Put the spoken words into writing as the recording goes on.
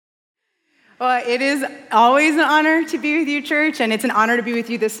Well, it is always an honor to be with you, church, and it's an honor to be with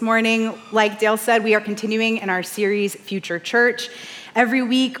you this morning. Like Dale said, we are continuing in our series, Future Church. Every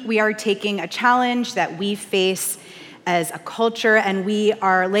week, we are taking a challenge that we face as a culture, and we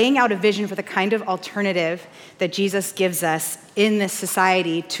are laying out a vision for the kind of alternative that Jesus gives us in this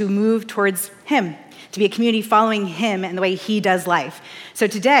society to move towards Him, to be a community following Him and the way He does life. So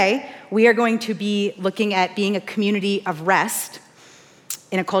today, we are going to be looking at being a community of rest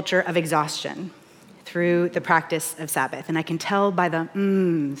in a culture of exhaustion through the practice of Sabbath. And I can tell by the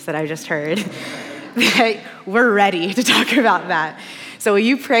that I just heard that we're ready to talk about that. So will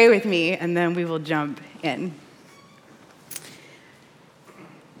you pray with me, and then we will jump in.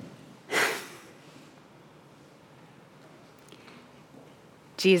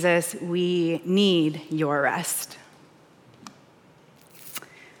 Jesus, we need your rest.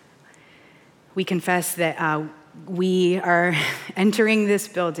 We confess that we are entering this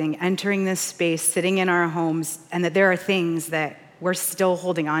building, entering this space, sitting in our homes, and that there are things that we're still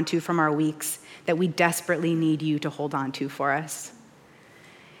holding on to from our weeks that we desperately need you to hold on to for us.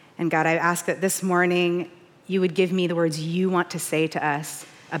 And God, I ask that this morning you would give me the words you want to say to us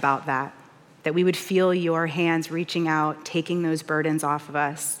about that we would feel your hands reaching out, taking those burdens off of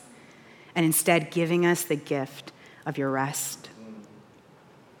us, and instead giving us the gift of your rest.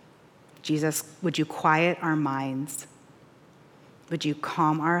 Jesus, would you quiet our minds? Would you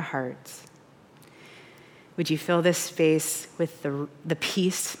calm our hearts? Would you fill this space with the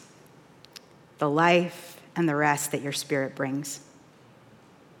peace, the life, and the rest that your Spirit brings?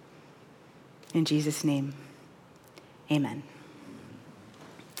 In Jesus' name, amen.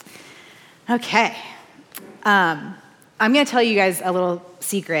 Okay. I'm going to tell you guys a little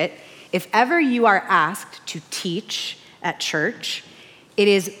secret. If ever you are asked to teach at church, it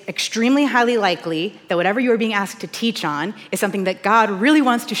is extremely highly likely that whatever you are being asked to teach on is something that God really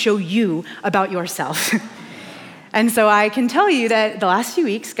wants to show you about yourself. And so I can tell you that the last few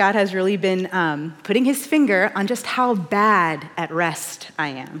weeks, God has really been putting his finger on just how bad at rest I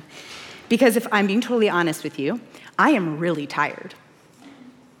am. Because if I'm being totally honest with you, I am really tired.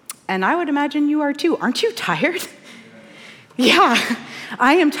 And I would imagine you are too. Aren't you tired? Yeah,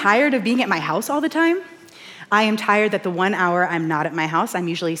 I am tired of being at my house all the time. I am tired that the 1 hour I'm not at my house, I'm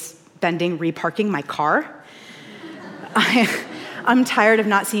usually spending reparking my car. I'm tired of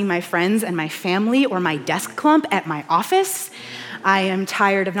not seeing my friends and my family or my desk clump at my office. I am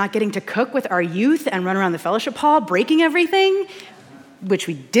tired of not getting to cook with our youth and run around the fellowship hall, breaking everything, which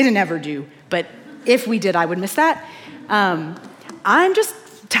we didn't ever do, but if we did, I would miss that. I'm just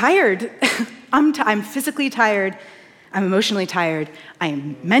tired. I'm physically tired. I'm emotionally tired. I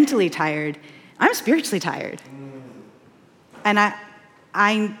am mentally tired. I'm spiritually tired. And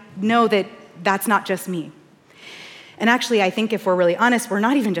I know that that's not just me. And actually, I think if we're really honest, we're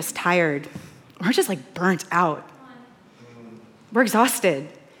not even just tired. We're just like burnt out. We're exhausted.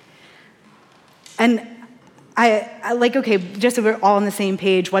 And I like, okay, just so we're all on the same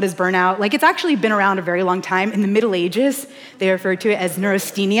page, what is burnout? Like, it's actually been around a very long time. In the Middle Ages, they referred to it as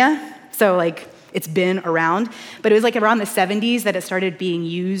neurasthenia. So like, it's been around, but it was like around the 70s that it started being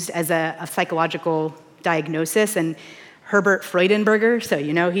used as a psychological diagnosis, and Herbert Freudenberger, so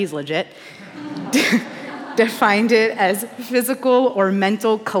you know he's legit, defined it as physical or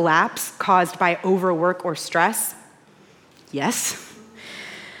mental collapse caused by overwork or stress. Yes.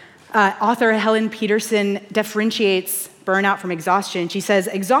 Author Helen Peterson differentiates burnout from exhaustion. She says,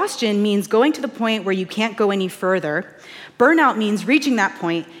 exhaustion means going to the point where you can't go any further. Burnout means reaching that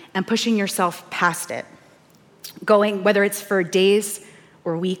point and pushing yourself past it, going, whether it's for days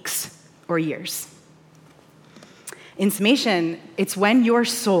or weeks or years. In summation, it's when your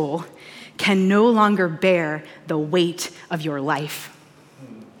soul can no longer bear the weight of your life.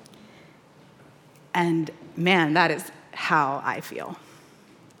 And man, that is how I feel.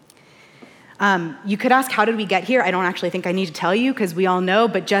 You could ask, how did we get here? I don't actually think I need to tell you because we all know,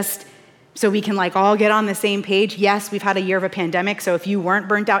 but just so we can like all get on the same page. Yes, we've had a year of a pandemic, so if you weren't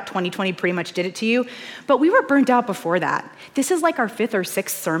burnt out, 2020 pretty much did it to you. But we were burnt out before that. This is like our 5th or 6th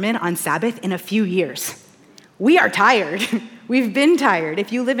sermon on Sabbath in a few years. We are tired. We've been tired.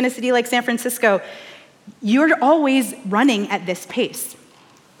 If you live in a city like San Francisco, you're always running at this pace.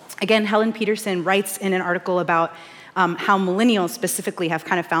 Again, Helen Peterson writes in an article about how millennials specifically have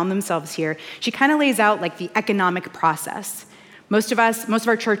kind of found themselves here. She kind of lays out like the economic process. Most of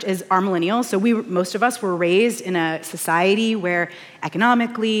our church are millennials, so most of us were raised in a society where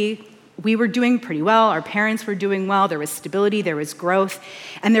economically we were doing pretty well, our parents were doing well, there was stability, there was growth,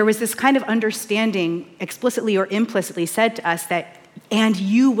 and there was this kind of understanding, explicitly or implicitly said to us that, and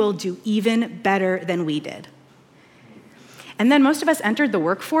you will do even better than we did. And then most of us entered the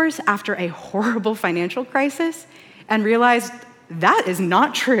workforce after a horrible financial crisis and realized that is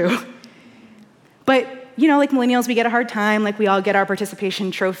not true. But, like millennials, we get a hard time, like we all get our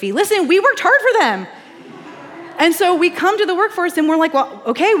participation trophy. Listen, we worked hard for them. And so we come to the workforce and we're like, well,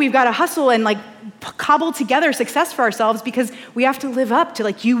 okay, we've got to hustle and cobble together success for ourselves because we have to live up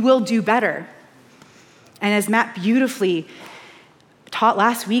to you will do better. And as Matt beautifully taught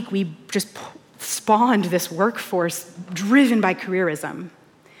last week, we just spawned this workforce driven by careerism,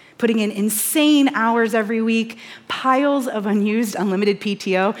 putting in insane hours every week, piles of unused unlimited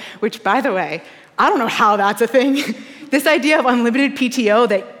PTO, which, by the way, I don't know how that's a thing. This idea of unlimited PTO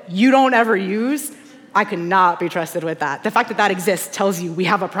that you don't ever use, I could not be trusted with that. The fact that that exists tells you we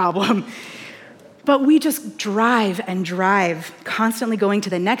have a problem. But we just drive and drive, constantly going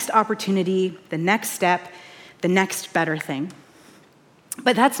to the next opportunity, the next step, the next better thing.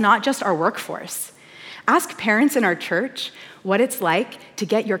 But that's not just our workforce. Ask parents in our church what it's like to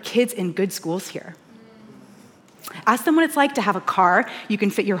get your kids in good schools here. Ask them what it's like to have a car you can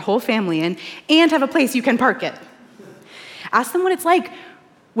fit your whole family in and have a place you can park it. Ask them what it's like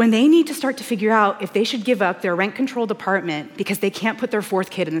when they need to start to figure out if they should give up their rent-controlled apartment because they can't put their fourth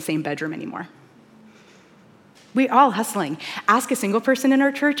kid in the same bedroom anymore. We're all hustling. Ask a single person in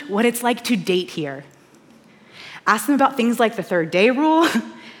our church what it's like to date here. Ask them about things like the third day rule.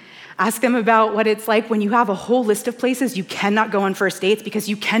 Ask them about what it's like when you have a whole list of places you cannot go on first dates because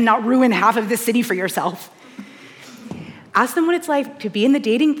you cannot ruin half of the city for yourself. Ask them what it's like to be in the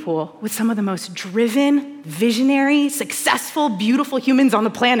dating pool with some of the most driven, visionary, successful, beautiful humans on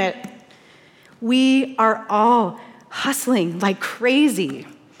the planet. We are all hustling like crazy.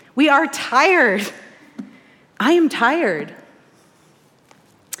 We are tired. I am tired.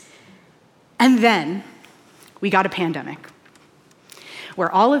 And then we got a pandemic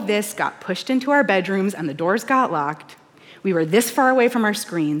where all of this got pushed into our bedrooms and the doors got locked. We were this far away from our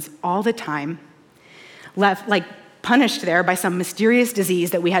screens all the time, left punished there by some mysterious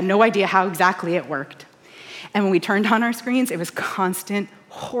disease that we had no idea how exactly it worked. And when we turned on our screens, it was constant,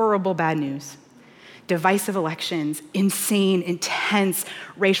 horrible bad news. Divisive elections, insane, intense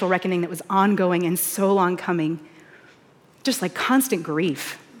racial reckoning that was ongoing and so long coming. Just constant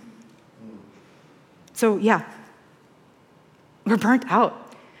grief. So yeah, we're burnt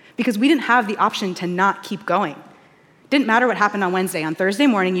out because we didn't have the option to not keep going. Didn't matter what happened on Wednesday. On Thursday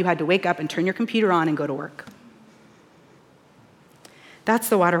morning, you had to wake up and turn your computer on and go to work. That's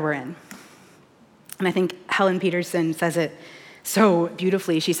the water we're in. And I think Helen Peterson says it so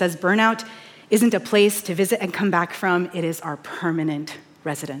beautifully. She says, burnout isn't a place to visit and come back from, it is our permanent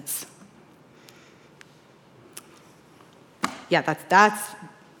residence. Yeah, that's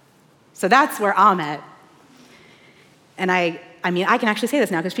where I'm at. And I can actually say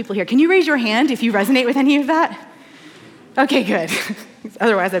this now because people here, can you raise your hand if you resonate with any of that? Okay, good.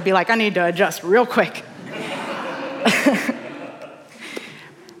 Otherwise I'd be like, I need to adjust real quick.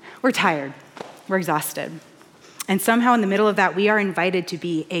 We're tired. We're exhausted. And somehow in the middle of that, we are invited to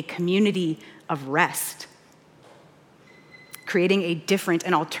be a community of rest, creating a different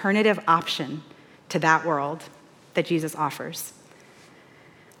and alternative option to that world that Jesus offers.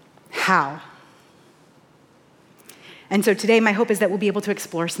 How? And so today, my hope is that we'll be able to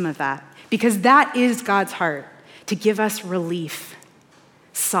explore some of that, because that is God's heart, to give us relief,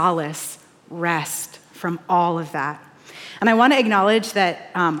 solace, rest from all of that. And I want to acknowledge that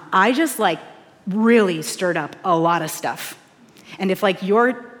I just really stirred up a lot of stuff. And if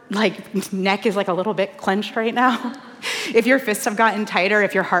your neck is a little bit clenched right now, if your fists have gotten tighter,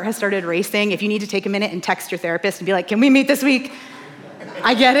 if your heart has started racing, if you need to take a minute and text your therapist and be like, can we meet this week?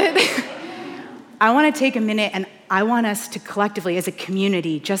 I get it. I want to take a minute and I want us to collectively as a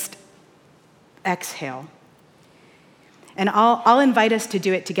community just exhale. And I'll invite us to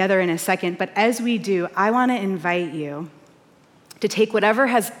do it together in a second, but as we do, I want to invite you to take whatever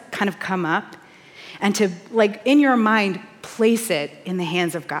has kind of come up and to, in your mind, place it in the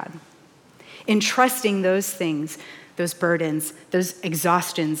hands of God, entrusting those things, those burdens, those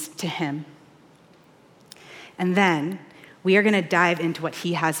exhaustions to Him. And then we are going to dive into what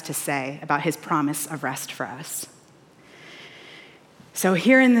He has to say about His promise of rest for us. So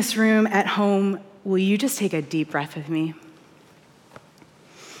here in this room, at home, will you just take a deep breath with me?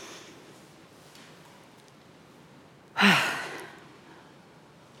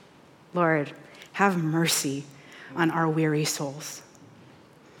 Lord, have mercy on our weary souls.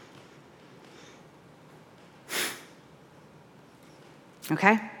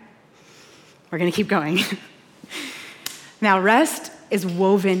 Okay? We're going to keep going. Now, rest is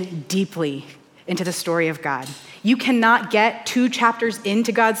woven deeply into the story of God. You cannot get 2 chapters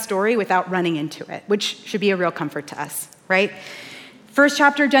into God's story without running into it, which should be a real comfort to us, right? First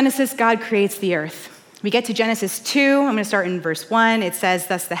chapter of Genesis, God creates the earth. We get to Genesis 2, I'm going to start in verse 1. It says,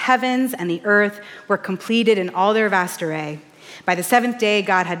 "Thus the heavens and the earth were completed in all their vast array. By the seventh day,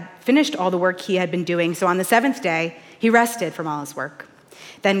 God had finished all the work he had been doing. So on the seventh day, he rested from all his work.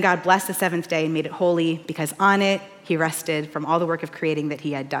 Then God blessed the seventh day and made it holy, because on it he rested from all the work of creating that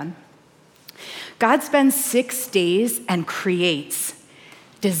he had done." God spends 6 days and creates,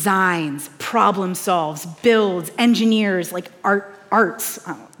 designs, problem solves, builds, engineers, like arts.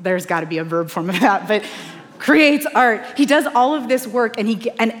 Oh, there's got to be a verb form of that, but creates art. He does all of this work, and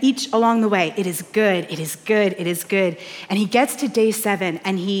each along the way, it is good, it is good, it is good. And he gets to day 7,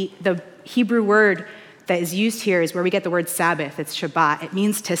 and the Hebrew word that is used here is where we get the word Sabbath. It's Shabbat. It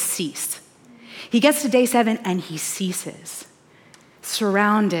means to cease. He gets to day 7, and he ceases,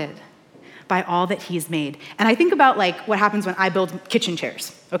 surrounded by all that he's made. And I think about like what happens when I build kitchen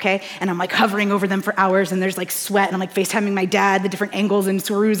chairs, okay? And I'm like hovering over them for hours, and there's like sweat, and I'm like FaceTiming my dad, the different angles and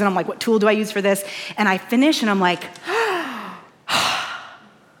screws, and I'm like, what tool do I use for this? And I finish, and I'm like,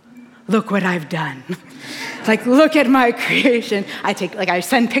 look what I've done. Like, look at my creation. I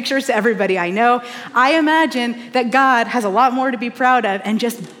send pictures to everybody I know. I imagine that God has a lot more to be proud of and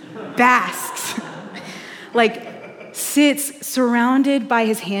just basks, like sits surrounded by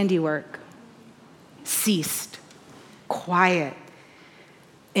his handiwork, ceased, quiet,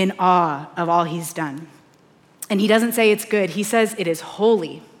 in awe of all he's done. And he doesn't say it's good. He says it is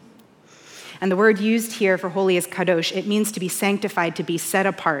holy. And the word used here for holy is kadosh. It means to be sanctified, to be set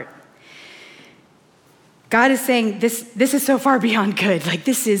apart. God is saying this is so far beyond good. Like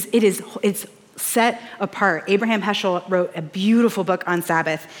it's set apart. Abraham Heschel wrote a beautiful book on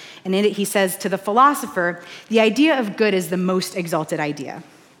Sabbath. And in it he says, to the philosopher, the idea of good is the most exalted idea.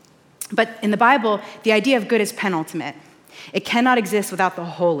 But in the Bible, the idea of good is penultimate. It cannot exist without the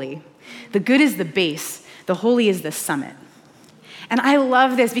holy. The good is the base. The holy is the summit. And I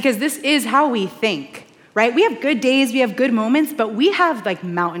love this because this is how we think, right? We have good days, we have good moments, but we have like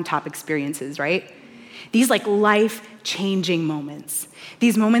mountaintop experiences, right? These like life-changing moments.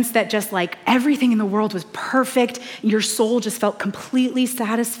 These moments that just like everything in the world was perfect. Your soul just felt completely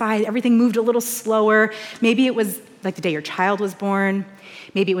satisfied. Everything moved a little slower. Maybe it was like the day your child was born.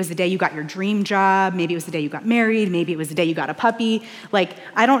 Maybe it was the day you got your dream job. Maybe it was the day you got married. Maybe it was the day you got a puppy. Like,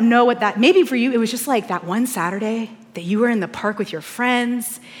 I don't know what that, maybe for you, it was just like that one Saturday that you were in the park with your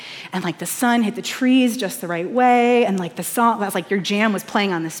friends and like the sun hit the trees just the right way. And like the song, that was like your jam was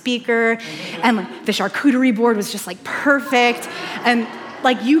playing on the speaker. And like the charcuterie board was just like perfect. And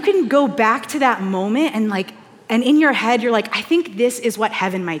like you can go back to that moment and in your head, you're like, I think this is what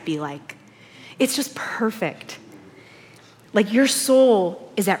heaven might be like. It's just perfect. Like your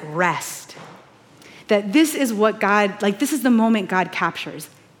soul is at rest. That this is what God, like this is the moment God captures.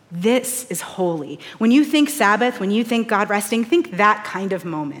 This is holy. When you think Sabbath, when you think God resting, think that kind of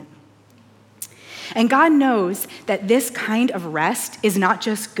moment. And God knows that this kind of rest is not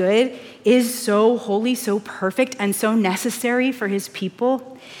just good, is so holy, so perfect, and so necessary for his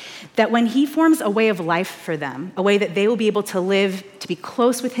people, that when he forms a way of life for them, a way that they will be able to live, to be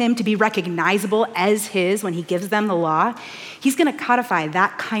close with him, to be recognizable as his when he gives them the law, he's going to codify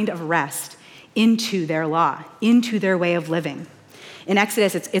that kind of rest into their law, into their way of living. In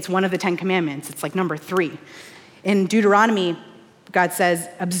Exodus, it's one of the 10 commandments. It's like number 3. In Deuteronomy, God says,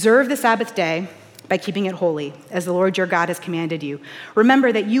 observe the Sabbath day by keeping it holy, as the Lord your God has commanded you.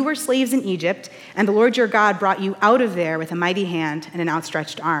 Remember that you were slaves in Egypt, and the Lord your God brought you out of there with a mighty hand and an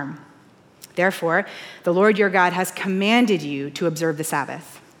outstretched arm. Therefore, the Lord your God has commanded you to observe the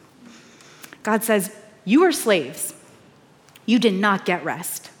Sabbath. God says, you were slaves. You did not get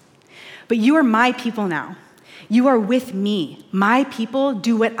rest. But you are my people now. You are with me. My people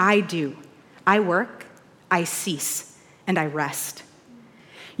do what I do. I work, I cease, and I rest.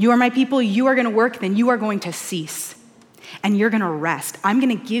 You are my people, you are going to work, then you are going to cease, and you're going to rest. I'm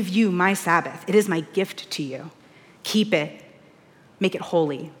going to give you my Sabbath. It is my gift to you. Keep it, make it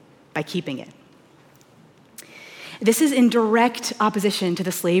holy by keeping it. This is in direct opposition to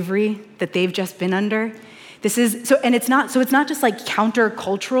the slavery that they've just been under. It's not just like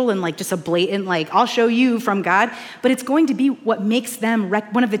countercultural and like just a blatant, like, I'll show you from God, but it's going to be what makes them,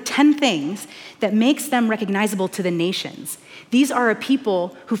 one of the 10 things that makes them recognizable to the nations. These are a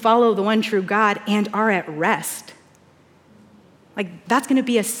people who follow the one true God and are at rest. Like, that's going to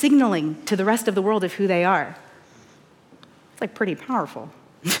be a signaling to the rest of the world of who they are. It's like pretty powerful.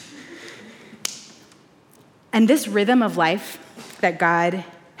 And this rhythm of life that God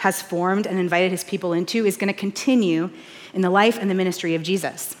has formed and invited his people into is going to continue in the life and the ministry of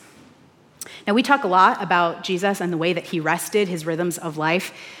Jesus. Now, we talk a lot about Jesus and the way that he rested, his rhythms of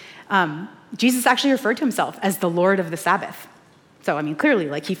life. Jesus actually referred to himself as the Lord of the Sabbath. So, clearly,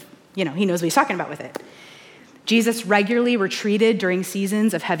 he knows what he's talking about with it. Jesus regularly retreated during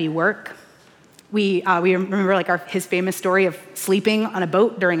seasons of heavy work. We remember his famous story of sleeping on a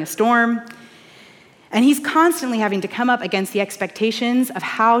boat during a storm. And he's constantly having to come up against the expectations of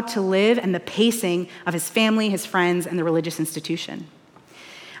how to live and the pacing of his family, his friends, and the religious institution.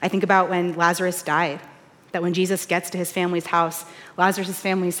 I think about when Lazarus died, that when Jesus gets to his family's house, Lazarus'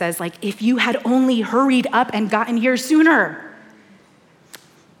 family says, if you had only hurried up and gotten here sooner.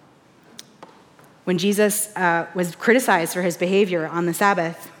 When Jesus was criticized for his behavior on the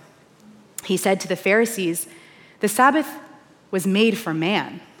Sabbath, he said to the Pharisees, the Sabbath was made for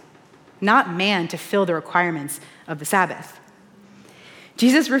man, not man to fill the requirements of the Sabbath.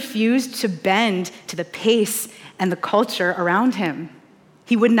 Jesus refused to bend to the pace and the culture around him.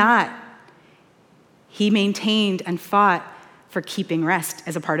 He would not. He maintained and fought for keeping rest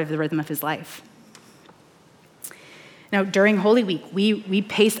as a part of the rhythm of his life. Now, during Holy Week, we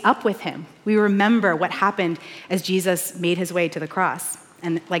pace up with him. We remember what happened as Jesus made his way to the cross.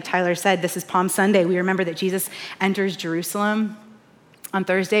 And like Tyler said, this is Palm Sunday. We remember that Jesus enters Jerusalem. On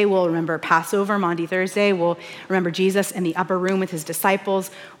Thursday, we'll remember Passover. Maundy Thursday, we'll remember Jesus in the upper room with his disciples,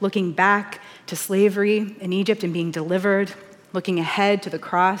 looking back to slavery in Egypt and being delivered, looking ahead to the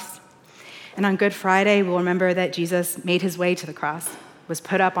cross. And on Good Friday, we'll remember that Jesus made his way to the cross, was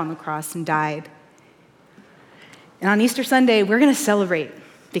put up on the cross, and died. And on Easter Sunday, we're going to celebrate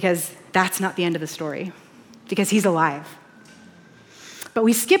because that's not the end of the story, because he's alive. But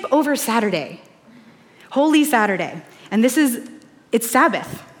we skip over Saturday, Holy Saturday, and it's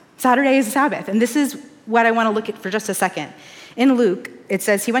Sabbath. Saturday is Sabbath. And this is what I want to look at for just a second. In Luke, it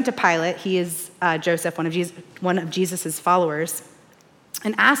says he went to Pilate. He is Joseph, one of Jesus' followers,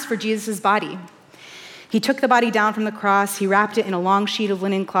 and asked for Jesus' body. He took the body down from the cross. He wrapped it in a long sheet of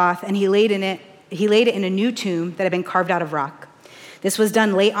linen cloth, and he laid it in a new tomb that had been carved out of rock. This was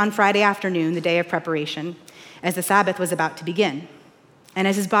done late on Friday afternoon, the day of preparation, as the Sabbath was about to begin. And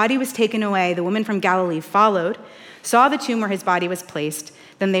as his body was taken away, the women from Galilee followed, saw the tomb where his body was placed.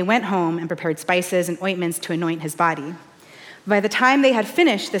 Then they went home and prepared spices and ointments to anoint his body. By the time they had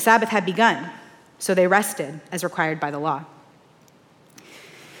finished, the Sabbath had begun, so they rested as required by the law.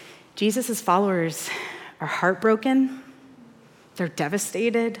 Jesus' followers are heartbroken. They're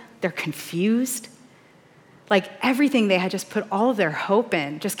devastated. They're confused. Everything they had just put all of their hope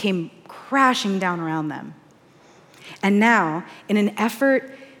in just came crashing down around them. And now, in an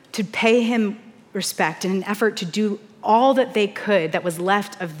effort to pay him respect, in an effort to do all that they could that was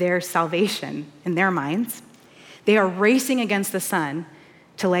left of their salvation in their minds, they are racing against the sun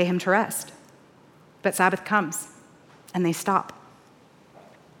to lay him to rest. But Sabbath comes, and they stop.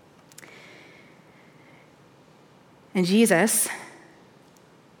 And Jesus,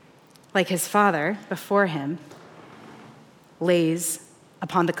 like his Father before him, lays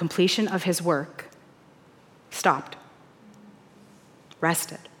upon the completion of his work, stopped,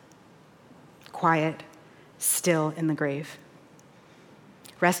 rested, quiet, still in the grave.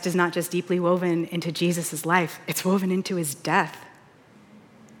 Rest is not just deeply woven into Jesus' life, it's woven into his death.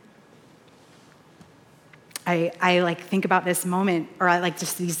 I think about this moment, or I like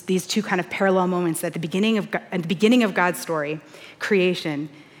just these two kind of parallel moments at the beginning of God's story, creation.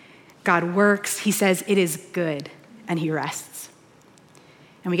 God works, he says it is good, and he rests.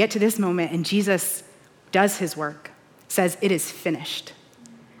 And we get to this moment, and Jesus does his work, says it is finished,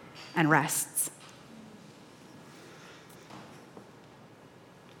 and rests.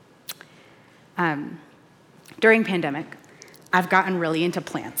 During pandemic, I've gotten really into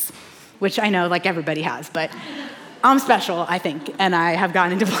plants, which I know everybody has, but I'm special, I think, and I have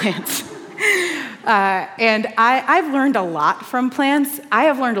gotten into plants. And I've learned a lot from plants. I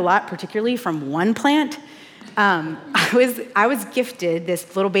have learned a lot, particularly from one plant. I was gifted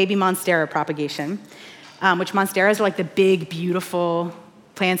this little baby Monstera propagation, which Monsteras are the big, beautiful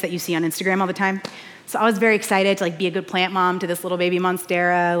plants that you see on Instagram all the time. So I was very excited to be a good plant mom to this little baby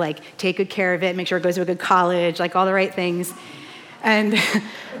Monstera, take good care of it, make sure it goes to a good college, all the right things. And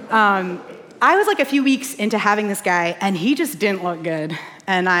I was a few weeks into having this guy, and he just didn't look good.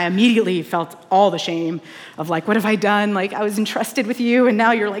 And I immediately felt all the shame of what have I done? I was entrusted with you, and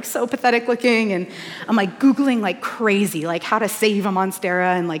now you're so pathetic looking. And I'm Googling crazy, how to save a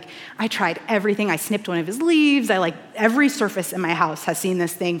Monstera. And I tried everything. I snipped one of his leaves. Every surface in my house has seen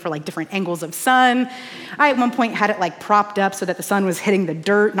this thing for different angles of sun. I at one point had it propped up so that the sun was hitting the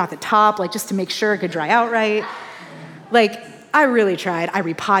dirt, not the top, just to make sure it could dry out right. I really tried. I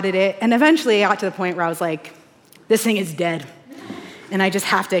repotted it. And eventually I got to the point where I was this thing is dead. And I just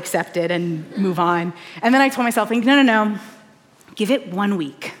have to accept it and move on. And then I told myself, no. give it 1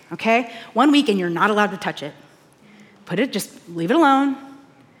 week, okay? 1 week and you're not allowed to touch it. Just leave it alone,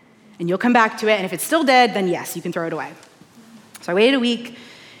 and you'll come back to it, and if it's still dead, then yes, you can throw it away. So I waited a week,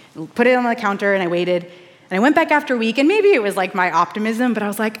 put it on the counter, and I waited, and I went back after a week, and maybe it was like my optimism, but I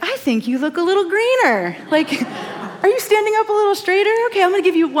was like, I think you look a little greener. Like, are you standing up a little straighter? Okay, I'm gonna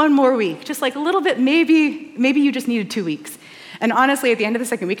give you 1 more week, just like a little bit, maybe you just needed 2 weeks. And honestly, at the end of the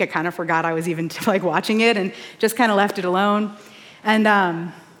second week, I kind of forgot I was even like watching it and just kind of left it alone. And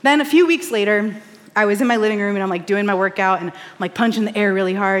then a few weeks later, I was in my living room and I'm like doing my workout and I'm like punching the air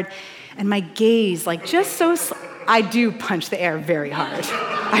really hard. And my gaze, like I do punch the air very hard.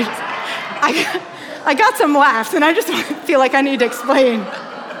 I got some laughs and I just feel like I need to explain.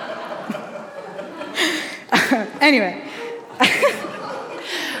 Anyway,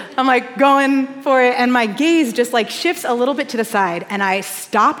 I'm like going for it and my gaze just like shifts a little bit to the side and I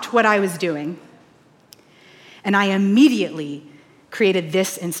stopped what I was doing and I immediately created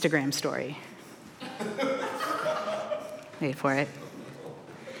this Instagram story. Wait for it.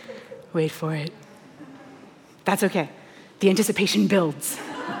 Wait for it. That's okay. The anticipation builds.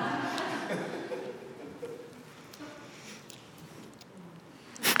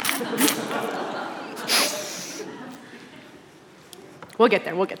 We'll get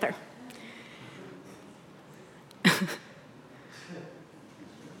there.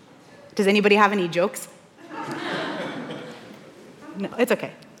 Does anybody have any jokes? No, it's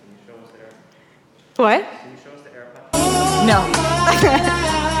okay. What? Can you show us the AirPods? No.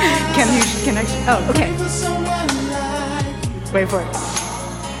 Can I? Oh, okay. Wait for it.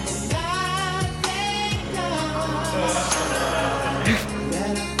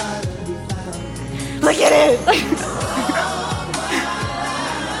 Look at it.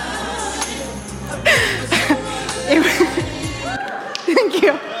 Thank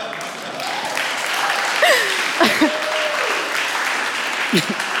you.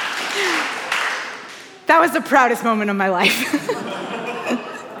 That was the proudest moment of my life.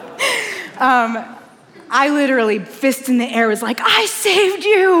 I literally, fist in the air, was like, I saved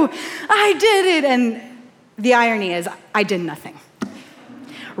you! I did it! And the irony is, I did nothing.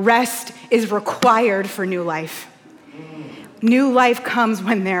 Rest is required for new life. New life comes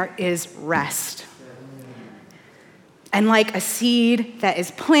when there is rest. And like a seed that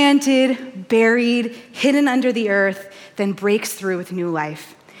is planted, buried, hidden under the earth, then breaks through with new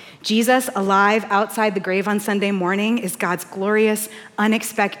life. Jesus, alive outside the grave on Sunday morning, is God's glorious,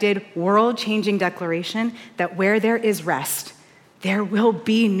 unexpected, world-changing declaration that where there is rest, there will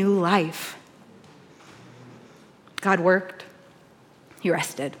be new life. God worked, he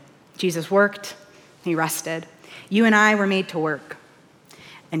rested. Jesus worked, he rested. You and I were made to work,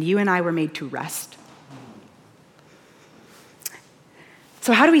 and you and I were made to rest.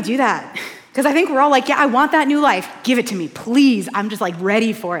 So how do we do that? Because I think we're all like, yeah, I want that new life. Give it to me, please. I'm just like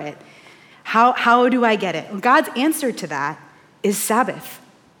ready for it. How do I get it? Well, God's answer to that is Sabbath.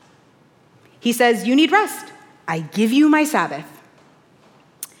 He says, you need rest. I give you my Sabbath.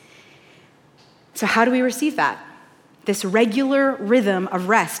 So how do we receive that? This regular rhythm of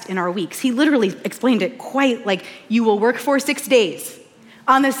rest in our weeks. He literally explained it quite like, you will work for 6 days.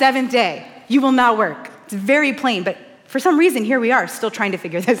 On the 7th day, you will not work. It's very plain, but for some reason, here we are, still trying to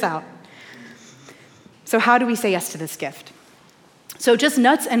figure this out. So how do we say yes to this gift? So just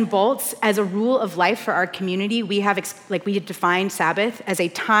nuts and bolts, as a rule of life for our community, we have defined Sabbath as a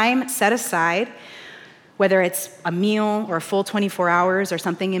time set aside, whether it's a meal or a full 24 hours or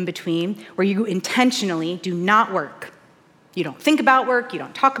something in between, where you intentionally do not work. You don't think about work, you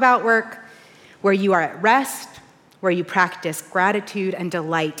don't talk about work, where you are at rest, where you practice gratitude and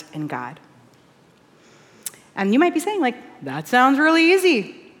delight in God. And you might be saying, like, that sounds really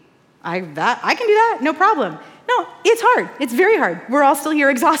easy. I can do that, no problem. No, it's hard. It's very hard. We're all still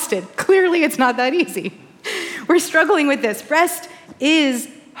here exhausted. Clearly, it's not that easy. We're struggling with this. Rest is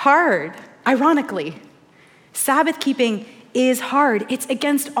hard, ironically. Sabbath keeping is hard. It's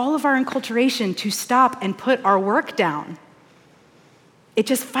against all of our enculturation to stop and put our work down. It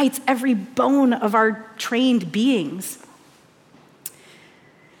just fights every bone of our trained beings.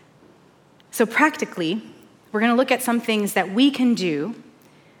 So practically, we're going to look at some things that we can do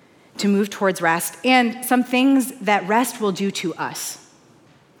to move towards rest and some things that rest will do to us.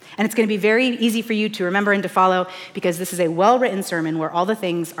 And it's going to be very easy for you to remember and to follow because this is a well-written sermon where all the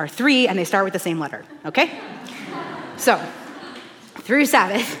things are 3 and they start with the same letter, okay? So, through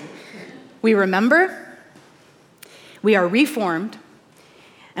Sabbath, we remember, we are reformed,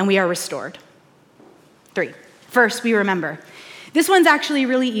 and we are restored. 3. First, we remember. This one's actually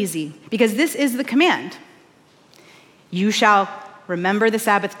really easy because this is the command. You shall remember the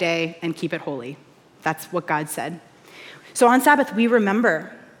Sabbath day and keep it holy. That's what God said. So on Sabbath, we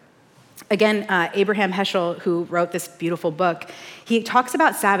remember. Again, Abraham Heschel, who wrote this beautiful book, he talks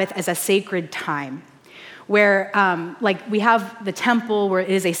about Sabbath as a sacred time, where like we have the temple where it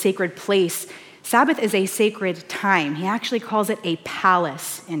is a sacred place. Sabbath is a sacred time. He actually calls it a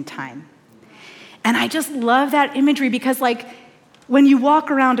palace in time. And I just love that imagery because like when you walk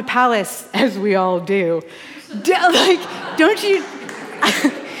around a palace, as we all do, like, don't you,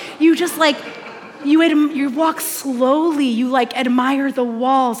 you just like, you walk slowly, you like admire the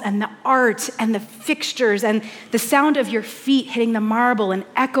walls and the art and the fixtures and the sound of your feet hitting the marble and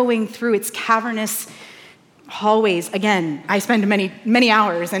echoing through its cavernous hallways. Again, I spend many, many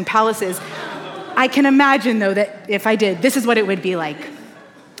hours in palaces. I can imagine though that if I did, this is what it would be like.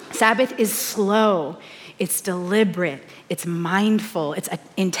 Sabbath is slow, it's deliberate, it's mindful, it's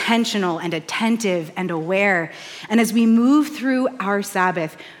intentional and attentive and aware. And as we move through our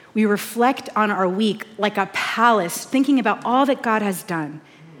Sabbath, we reflect on our week like a palace, thinking about all that God has done,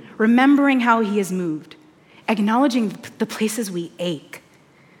 remembering how he has moved, acknowledging the places we ache,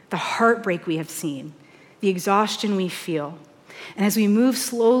 the heartbreak we have seen, the exhaustion we feel. And as we move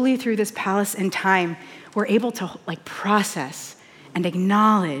slowly through this palace in time, we're able to like process and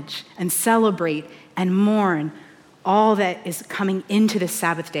acknowledge and celebrate and mourn all that is coming into this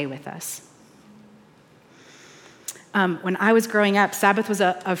Sabbath day with us. When I was growing up, Sabbath was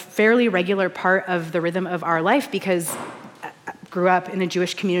a fairly regular part of the rhythm of our life because I grew up in a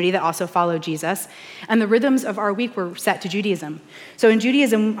Jewish community that also followed Jesus, and the rhythms of our week were set to Judaism. So in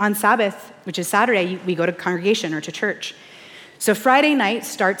Judaism, on Sabbath, which is Saturday, we go to congregation or to church. So Friday night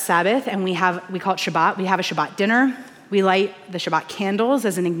starts Sabbath, and we call it Shabbat. We have a Shabbat dinner. We light the Shabbat candles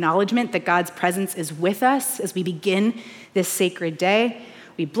as an acknowledgement that God's presence is with us as we begin this sacred day.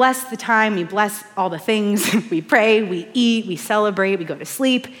 We bless the time, we bless all the things. We pray, we eat, we celebrate, we go to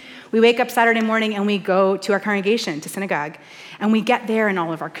sleep. We wake up Saturday morning and we go to our congregation, to synagogue. And we get there and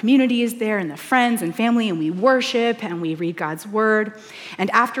all of our community is there and the friends and family and we worship and we read God's word. And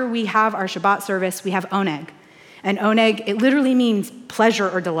after we have our Shabbat service, we have oneg. And oneg, it literally means pleasure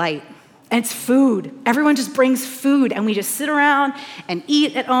or delight. And it's food. Everyone just brings food and we just sit around and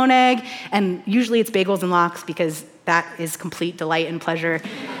eat at oneg. And usually it's bagels and lox because that is complete delight and pleasure.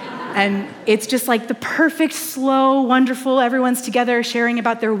 And it's just like the perfect, slow, wonderful, everyone's together sharing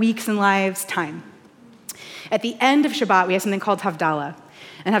about their weeks and lives time. At the end of Shabbat, we have something called Havdalah.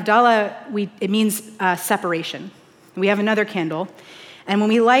 And Havdalah, it means separation. We have another candle. And when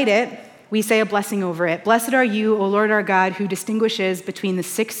we light it, we say a blessing over it. Blessed are you, O Lord our God, who distinguishes between the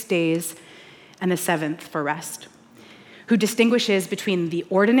 6 days and the 7th for rest, who distinguishes between the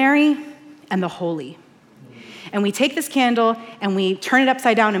ordinary and the holy. And we take this candle and we turn it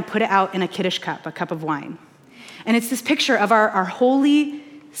upside down and put it out in a Kiddush cup, a cup of wine. And it's this picture of our holy,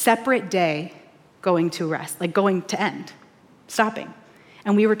 separate day going to rest, like going to end, stopping.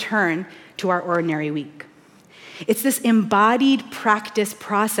 And we return to our ordinary week. It's this embodied practice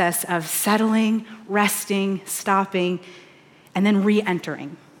process of settling, resting, stopping, and then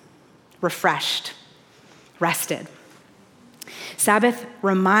re-entering, refreshed, rested. Sabbath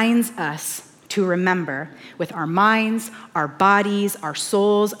reminds us to remember with our minds, our bodies, our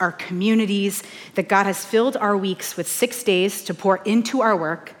souls, our communities, that God has filled our weeks with 6 days to pour into our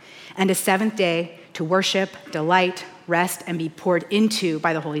work and a 7th day to worship, delight, rest, and be poured into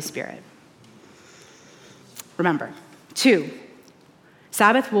by the Holy Spirit. Remember, 2,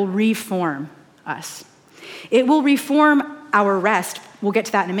 Sabbath will reform us. It will reform our rest. We'll get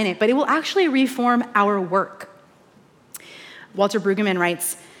to that in a minute, but it will actually reform our work. Walter Brueggemann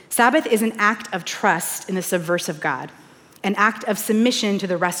writes, Sabbath is an act of trust in the subversive God, an act of submission to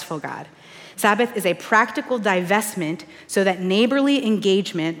the restful God. Sabbath is a practical divestment so that neighborly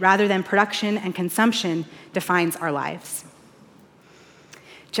engagement rather than production and consumption defines our lives.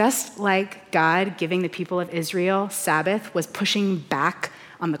 Just like God giving the people of Israel Sabbath was pushing back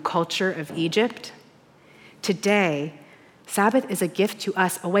on the culture of Egypt, today, Sabbath is a gift to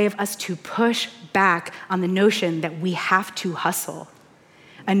us, a way of us to push back on the notion that we have to hustle,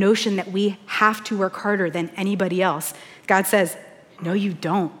 a notion that we have to work harder than anybody else. God says, no, you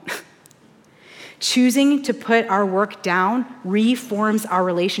don't. Choosing to put our work down reforms our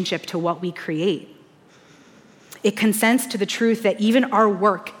relationship to what we create. It consents to the truth that even our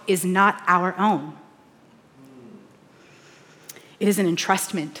work is not our own. It is an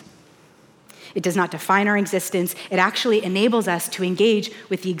entrustment. It does not define our existence. It actually enables us to engage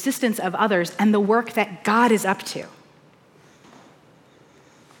with the existence of others and the work that God is up to.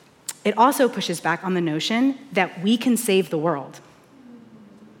 It also pushes back on the notion that we can save the world.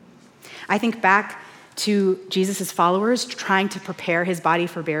 I think back to Jesus' followers trying to prepare his body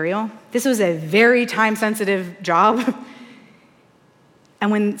for burial. This was a very time-sensitive job.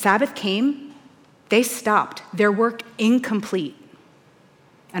 And when Sabbath came, they stopped their work incomplete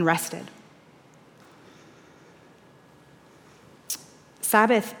and rested.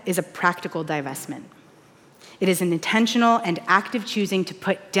 Sabbath is a practical divestment. It is an intentional and active choosing to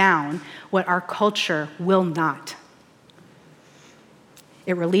put down what our culture will not.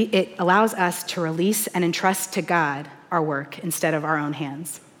 It allows us to release and entrust to God our work instead of our own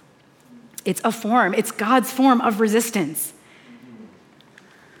hands. It's God's form of resistance.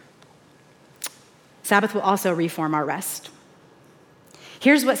 Sabbath will also reform our rest.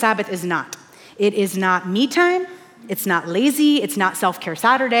 Here's what Sabbath is not. It is not me time. It's not lazy. It's not self-care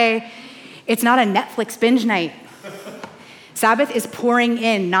Saturday. It's not a Netflix binge night. Sabbath is pouring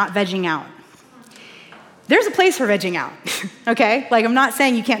in, not vegging out. There's a place for vegging out, okay? Like, I'm not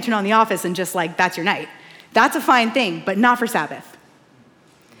saying you can't turn on The Office and just that's your night. That's a fine thing, but not for Sabbath.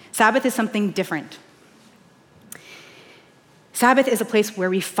 Sabbath is something different. Sabbath is a place where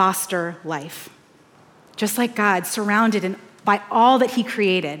we foster life. Just like God, surrounded by all that he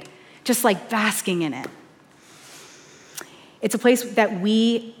created, just like basking in it. It's a place that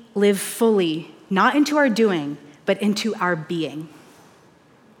we live fully, not into our doing, but into our being.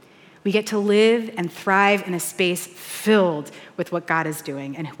 We get to live and thrive in a space filled with what God is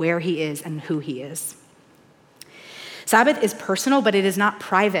doing and where he is and who he is. Sabbath is personal, but it is not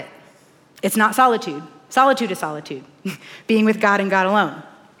private. It's not solitude. Solitude is solitude, being with God and God alone.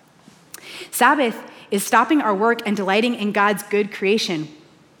 Sabbath is stopping our work and delighting in God's good creation,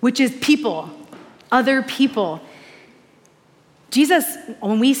 which is people, other people. Jesus,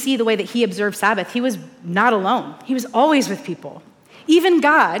 when we see the way that he observed Sabbath, he was not alone. He was always with people. Even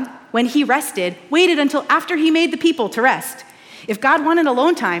God, when he rested, waited until after he made the people to rest. If God wanted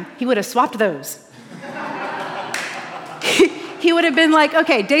alone time, he would have swapped those. He would have been like,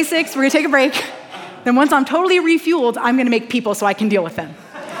 okay, day 6, we're gonna take a break. Then once I'm totally refueled, I'm gonna make people so I can deal with them.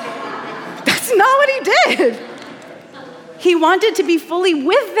 That's not what he did. He wanted to be fully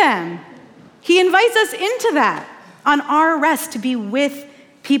with them. He invites us into that on our rest, to be with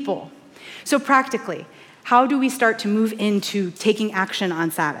people. So practically, how do we start to move into taking action on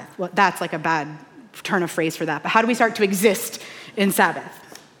Sabbath? Well, that's like a bad turn of phrase for that, but how do we start to exist in Sabbath?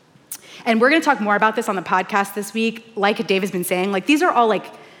 And we're gonna talk more about this on the podcast this week. Like Dave has been saying, these are all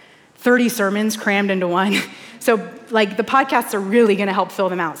 30 sermons crammed into one. So the podcasts are really gonna help fill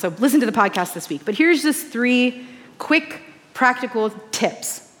them out. So listen to the podcast this week. But here's just 3 quick, practical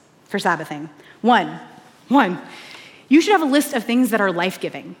tips for Sabbathing. One, you should have a list of things that are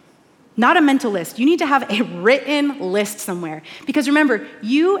life-giving. Not a mental list. You need to have a written list somewhere. Because remember,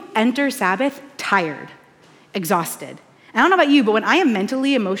 you enter Sabbath tired, exhausted. And I don't know about you, but when I am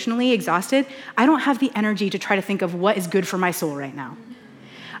mentally, emotionally exhausted, I don't have the energy to try to think of what is good for my soul right now.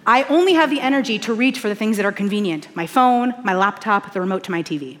 I only have the energy to reach for the things that are convenient. My phone, my laptop, the remote to my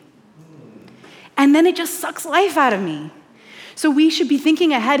TV. And then it just sucks life out of me. So we should be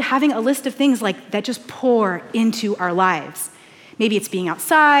thinking ahead, having a list of things that just pour into our lives. Maybe it's being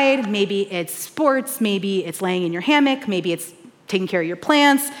outside, maybe it's sports, maybe it's laying in your hammock, maybe it's taking care of your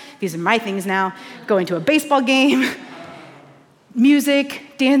plants. These are my things now. Going to a baseball game, music,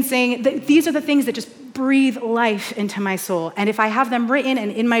 dancing. These are the things that just breathe life into my soul. And if I have them written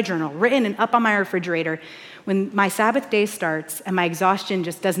and in my journal, written and up on my refrigerator, when my Sabbath day starts and my exhaustion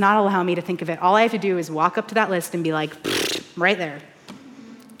just does not allow me to think of it, all I have to do is walk up to that list and be like, right there.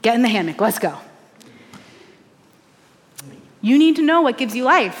 Get in the hammock, let's go. You need to know what gives you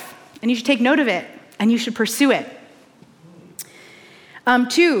life, and you should take note of it, and you should pursue it.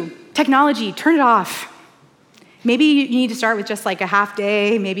 2, technology, turn it off. Maybe you need to start with just a half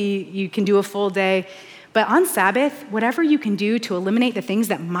day, maybe you can do a full day, but on Sabbath, whatever you can do to eliminate the things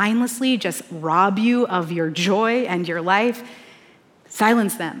that mindlessly just rob you of your joy and your life,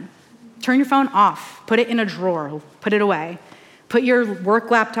 silence them. Turn your phone off, put it in a drawer, put it away. Put your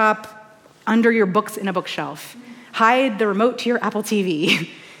work laptop under your books in a bookshelf. Hide the remote to your Apple TV.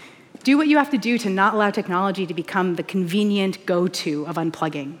 Do what you have to do to not allow technology to become the convenient go-to of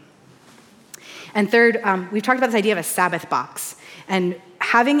unplugging. And 3rd, we've talked about this idea of a Sabbath box. And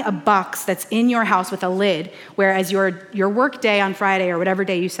having a box that's in your house with a lid, whereas your work day on Friday or whatever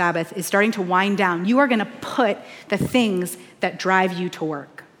day you Sabbath is starting to wind down, you are gonna put the things that drive you to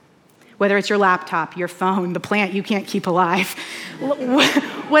work. Whether it's your laptop, your phone, the plant you can't keep alive,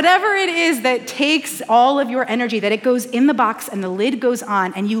 whatever it is that takes all of your energy, that it goes in the box and the lid goes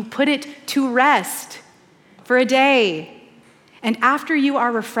on and you put it to rest for a day. And after you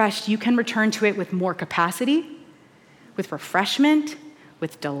are refreshed, you can return to it with more capacity, with refreshment,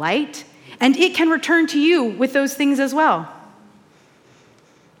 with delight, and it can return to you with those things as well.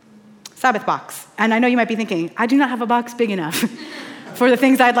 Sabbath box. And I know you might be thinking, I do not have a box big enough. for the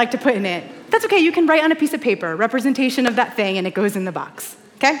things I'd like to put in it. That's okay, you can write on a piece of paper, representation of that thing, and it goes in the box,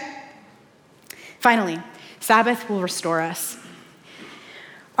 okay? Finally, Sabbath will restore us.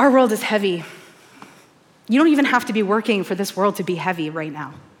 Our world is heavy. You don't even have to be working for this world to be heavy right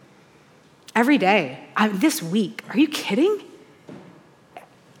now. Every day, this week, are you kidding?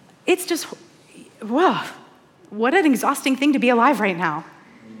 It's just, whoa, what an exhausting thing to be alive right now.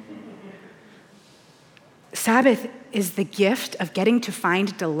 Sabbath is the gift of getting to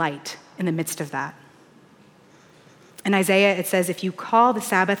find delight in the midst of that. In Isaiah, it says, if you call the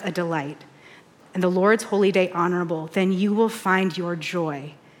Sabbath a delight and the Lord's holy day honorable, then you will find your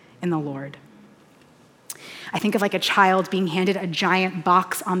joy in the Lord. I think of like a child being handed a giant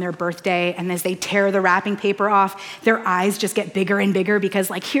box on their birthday, and as they tear the wrapping paper off, their eyes just get bigger and bigger because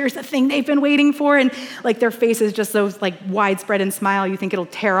like, here's the thing they've been waiting for, and like their face is just so like widespread and smile, you think it'll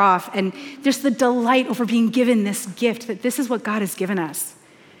tear off, and just the delight over being given this gift, that this is what God has given us.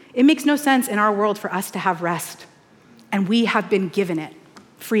 It makes no sense in our world for us to have rest, and we have been given it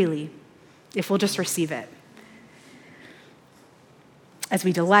freely if we'll just receive it. As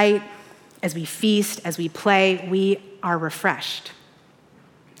we delight, as we feast, as we play, we are refreshed.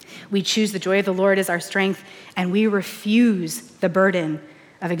 We choose the joy of the Lord as our strength, and we refuse the burden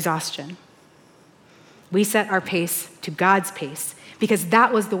of exhaustion. We set our pace to God's pace because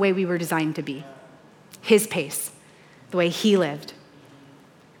that was the way we were designed to be. His pace, the way he lived.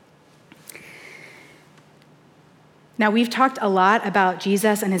 Now, we've talked a lot about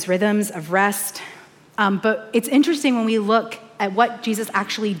Jesus and his rhythms of rest, but it's interesting when we look at what Jesus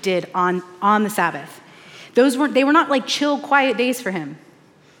actually did on the Sabbath. They were not like chill, quiet days for him.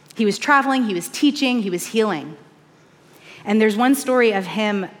 He was traveling, he was teaching, he was healing. And there's one story of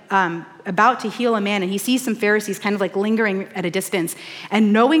him about to heal a man, and he sees some Pharisees kind of like lingering at a distance,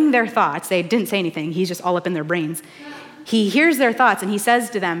 and knowing their thoughts, they didn't say anything, he's just all up in their brains. He hears their thoughts, and he says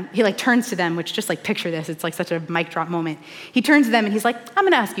to them, he like turns to them, which just like picture this, it's like such a mic drop moment. He turns to them and he's like, I'm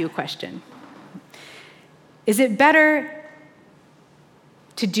gonna ask you a question. Is it better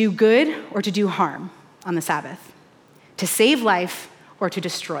to do good or to do harm on the Sabbath? To save life or to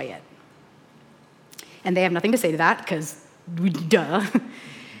destroy it? And they have nothing to say to that because, duh.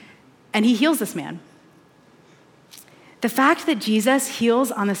 And he heals this man. The fact that Jesus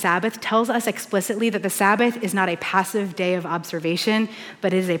heals on the Sabbath tells us explicitly that the Sabbath is not a passive day of observation,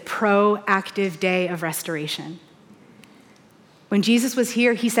 but it is a proactive day of restoration. When Jesus was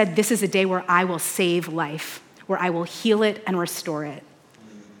here, he said, this is a day where I will save life, where I will heal it and restore it.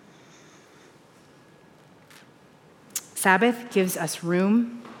 Sabbath gives us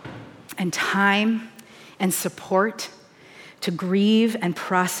room and time and support to grieve and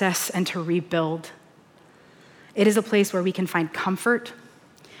process and to rebuild. It is a place where we can find comfort,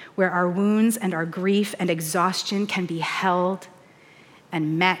 where our wounds and our grief and exhaustion can be held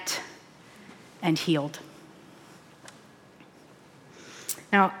and met and healed.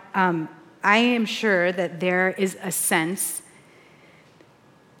 Now, I am sure that there is a sense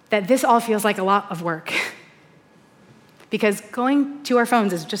that this all feels like a lot of work. Because going to our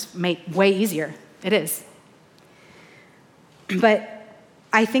phones is just made way easier. It is. But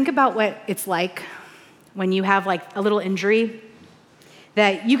I think about what it's like when you have like a little injury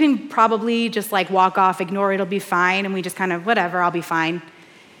that you can probably just like walk off, ignore it, it'll be fine, and we just kind of, whatever, I'll be fine.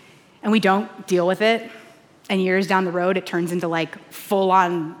 And we don't deal with it. And years down the road, it turns into like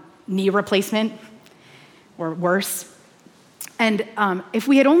full-on knee replacement or worse. And if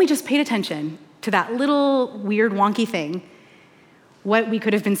we had only just paid attention to that little weird wonky thing, what we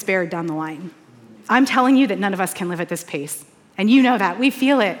could have been spared down the line. I'm telling you that none of us can live at this pace. And you know that, we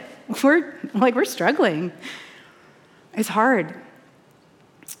feel it. We're struggling. It's hard.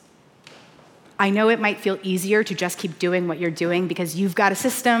 I know it might feel easier to just keep doing what you're doing because you've got a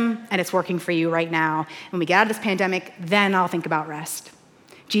system and it's working for you right now. When we get out of this pandemic, then I'll think about rest.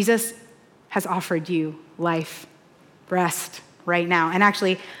 Jesus has offered you life, rest, right now. And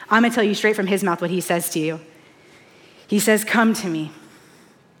actually, I'm gonna tell you straight from his mouth what he says to you. He says, come to me,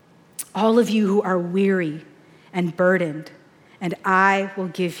 all of you who are weary and burdened, and I will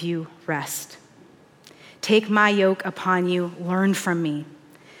give you rest. Take my yoke upon you, learn from me.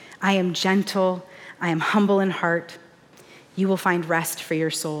 I am gentle, I am humble in heart. You will find rest for your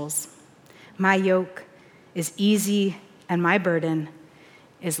souls. My yoke is easy and my burden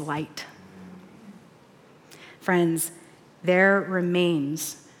is light. Friends, there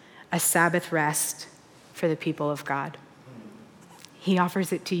remains a Sabbath rest for the people of God. He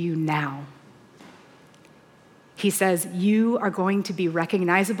offers it to you now. He says, you are going to be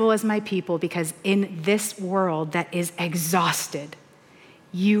recognizable as my people because in this world that is exhausted,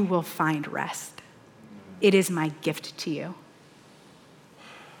 you will find rest. It is my gift to you.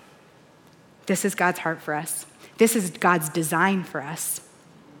 This is God's heart for us. This is God's design for us.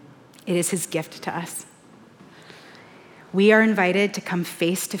 It is his gift to us. We are invited to come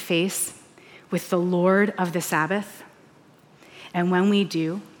face to face with the Lord of the Sabbath. And when we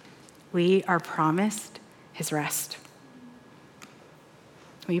do, we are promised his rest.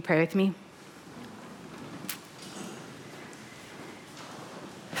 Will you pray with me?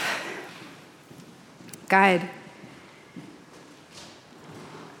 God,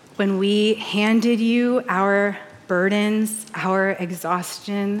 when we handed you our burdens, our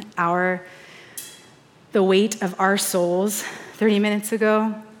exhaustion, the weight of our souls 30 minutes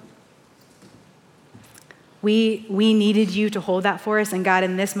ago, we needed you to hold that for us. And God,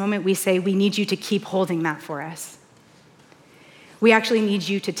 in this moment, we say we need you to keep holding that for us. We actually need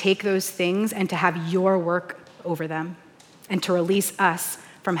you to take those things and to have your work over them and to release us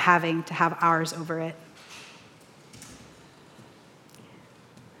from having to have ours over it.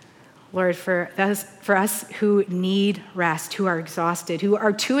 Lord, for us who need rest, who are exhausted, who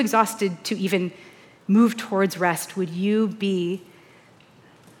are too exhausted to even move towards rest, would you be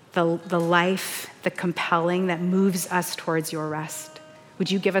the life, the compelling that moves us towards your rest? Would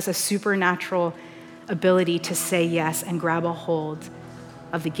you give us a supernatural ability to say yes and grab a hold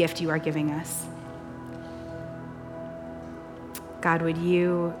of the gift you are giving us? God, would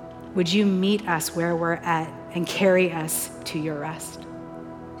you meet us where we're at and carry us to your rest?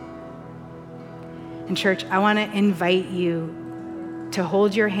 And church, I want to invite you to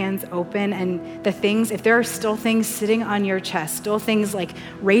hold your hands open, and the things, if there are still things sitting on your chest, still things like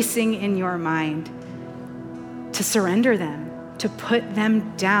racing in your mind, to surrender them, to put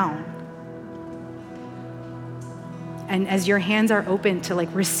them down. And as your hands are open to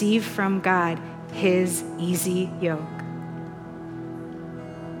receive from God his easy yoke,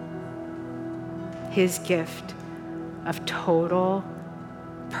 his gift of total,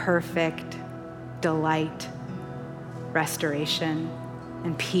 perfect delight, restoration,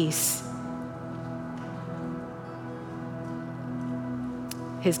 and peace.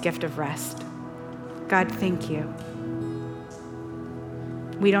 His gift of rest. God, thank you.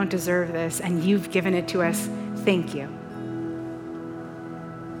 We don't deserve this, and you've given it to us. Thank you.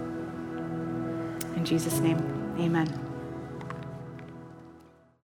 In Jesus' name, amen.